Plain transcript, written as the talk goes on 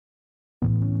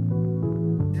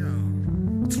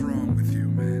what's wrong with you,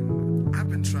 man? I've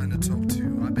been trying to talk to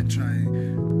you. I've been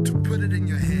trying to put it in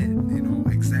your head, you know,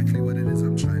 exactly what it is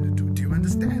I'm trying to do. Do you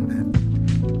understand that?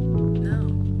 No.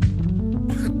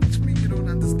 What do you mean you don't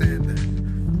understand that?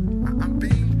 I'm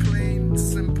being plain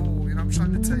simple, you know, I'm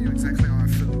trying to tell you exactly how I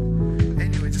feel.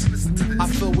 Anyway, just listen to this. I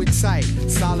feel with tight,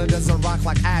 solid as a rock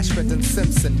like Ashford and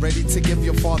Simpson, ready to give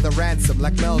your father ransom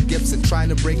like Mel Gibson, trying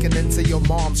to break it into your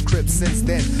mom's crib. Since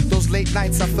then, those late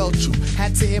nights I felt you,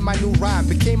 had to hear my new rhyme,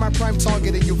 became my prime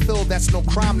target, and you feel that's no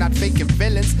crime, not faking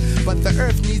villains, but the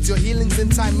earth needs your healings in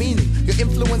time, meaning your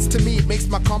influence to me, it makes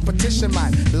my competition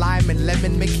mine. Lime and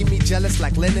lemon making me jealous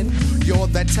like linen. You're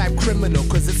that type criminal,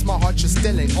 cause it's my heart you're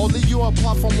stealing. Only you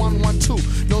apart from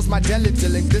 112 knows my deli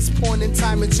dealing. This point in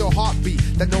time, it's your heartbeat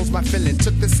that knows my feeling.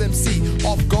 Took this MC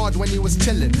off guard when he was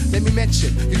chilling. Let me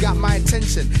mention, you got my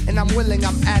attention, and I'm willing.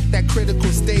 I'm at that critical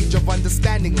stage of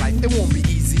understanding life. It won't be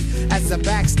easy as a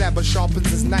backstabber sharpens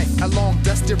his knife. A long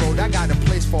dusty road, I got a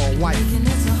place for a wife. Making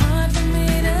it so hard for me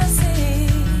to see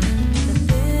that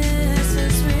this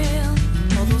is real.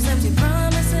 All those empty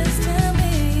promises to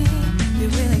me, you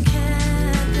really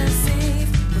can't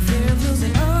conceive. The fear of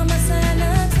losing all my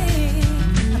sanity,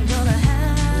 I'm gonna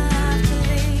have to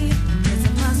leave. It's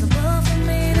impossible for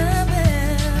me to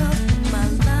build my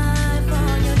life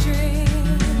on your dream.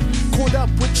 Caught up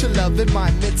with your love in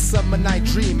my midsummer night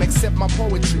dream. Accept my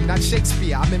poetry, not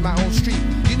Shakespeare, I'm in my own street.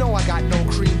 You know I got no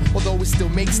cream, although we still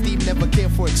make steam. Never care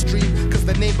for extreme, cause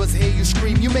the neighbors hear you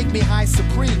scream. You make me high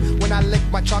supreme when I lick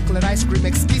my chocolate ice cream.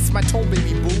 Excuse my tone,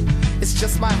 baby boo. It's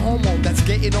just my hormone that's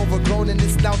getting overgrown, and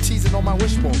it's now teasing on my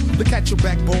wishbone. Look at your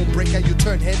backbone, break how you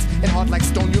turn heads and hard like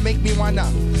stone. You make me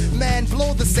wanna, man,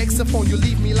 blow the saxophone. You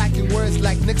leave me lacking words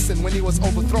like Nixon when he was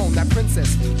overthrown. That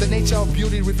princess, the nature of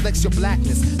beauty reflects your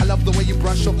blackness. I love the way you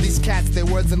brush off these cats, their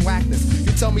words and whackness.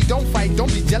 You tell me don't fight,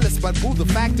 don't be jealous, but boo, the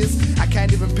fact is I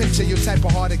can't even picture your type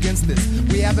of heart against this.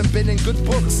 We haven't been in good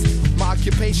books. My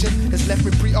occupation has left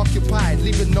me preoccupied,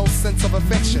 leaving no sense of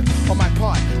affection on my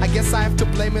part. I guess I have to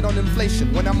blame it on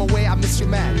inflation. When I'm away, I miss you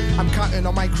mad. I'm counting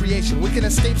on my creation. We can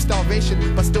escape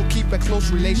starvation, but still keep a close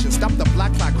relation. Stop the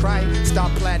black clock crying,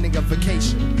 start planning a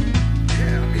vacation.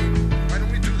 Yeah, I mean, why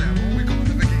don't we do that? Why don't we go on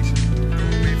a vacation? Go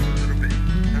away for a little bit.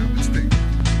 Huh? What you think?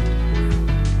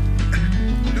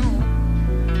 No.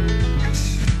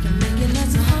 You're making it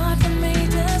so hard for me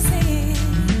to see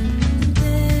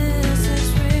this is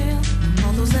real.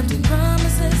 All those empty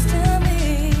promises to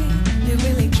me, you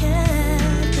really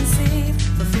can't conceive.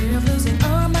 For fear of losing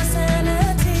all my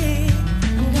sanity,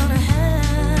 I'm gonna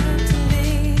have to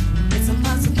leave. It's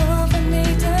impossible for me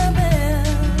to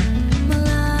build my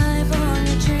life on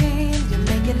your dream. You're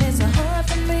making it so hard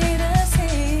for me to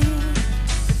see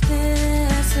that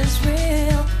this is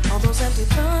real. All those empty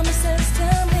promises to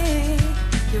me,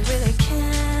 you really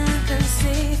can't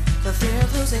conceive. For fear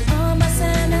of losing all my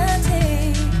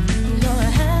sanity, I'm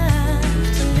gonna have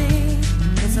to leave.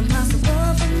 It's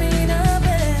impossible for me to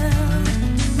build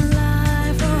my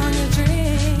life on your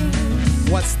dream.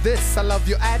 What's this? I love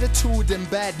your attitude and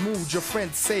bad mood. Your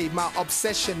friends say my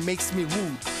obsession makes me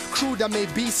rude. Crude I may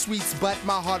be, sweets, but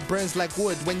my heart burns like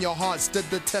wood. When your heart stood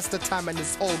the test of time, and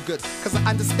it's all good. Cause I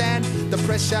understand the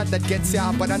pressure that gets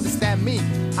ya, but understand me,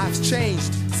 I've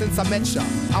changed since I met ya.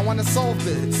 I wanna solve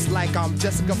this like I'm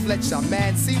Jessica Fletcher.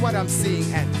 Man, see what I'm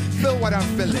seeing and feel what I'm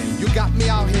feeling. You got me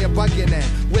out here bugging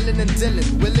and willing and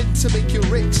dealing, willing to make you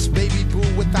rich, baby boo,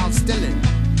 without stealing.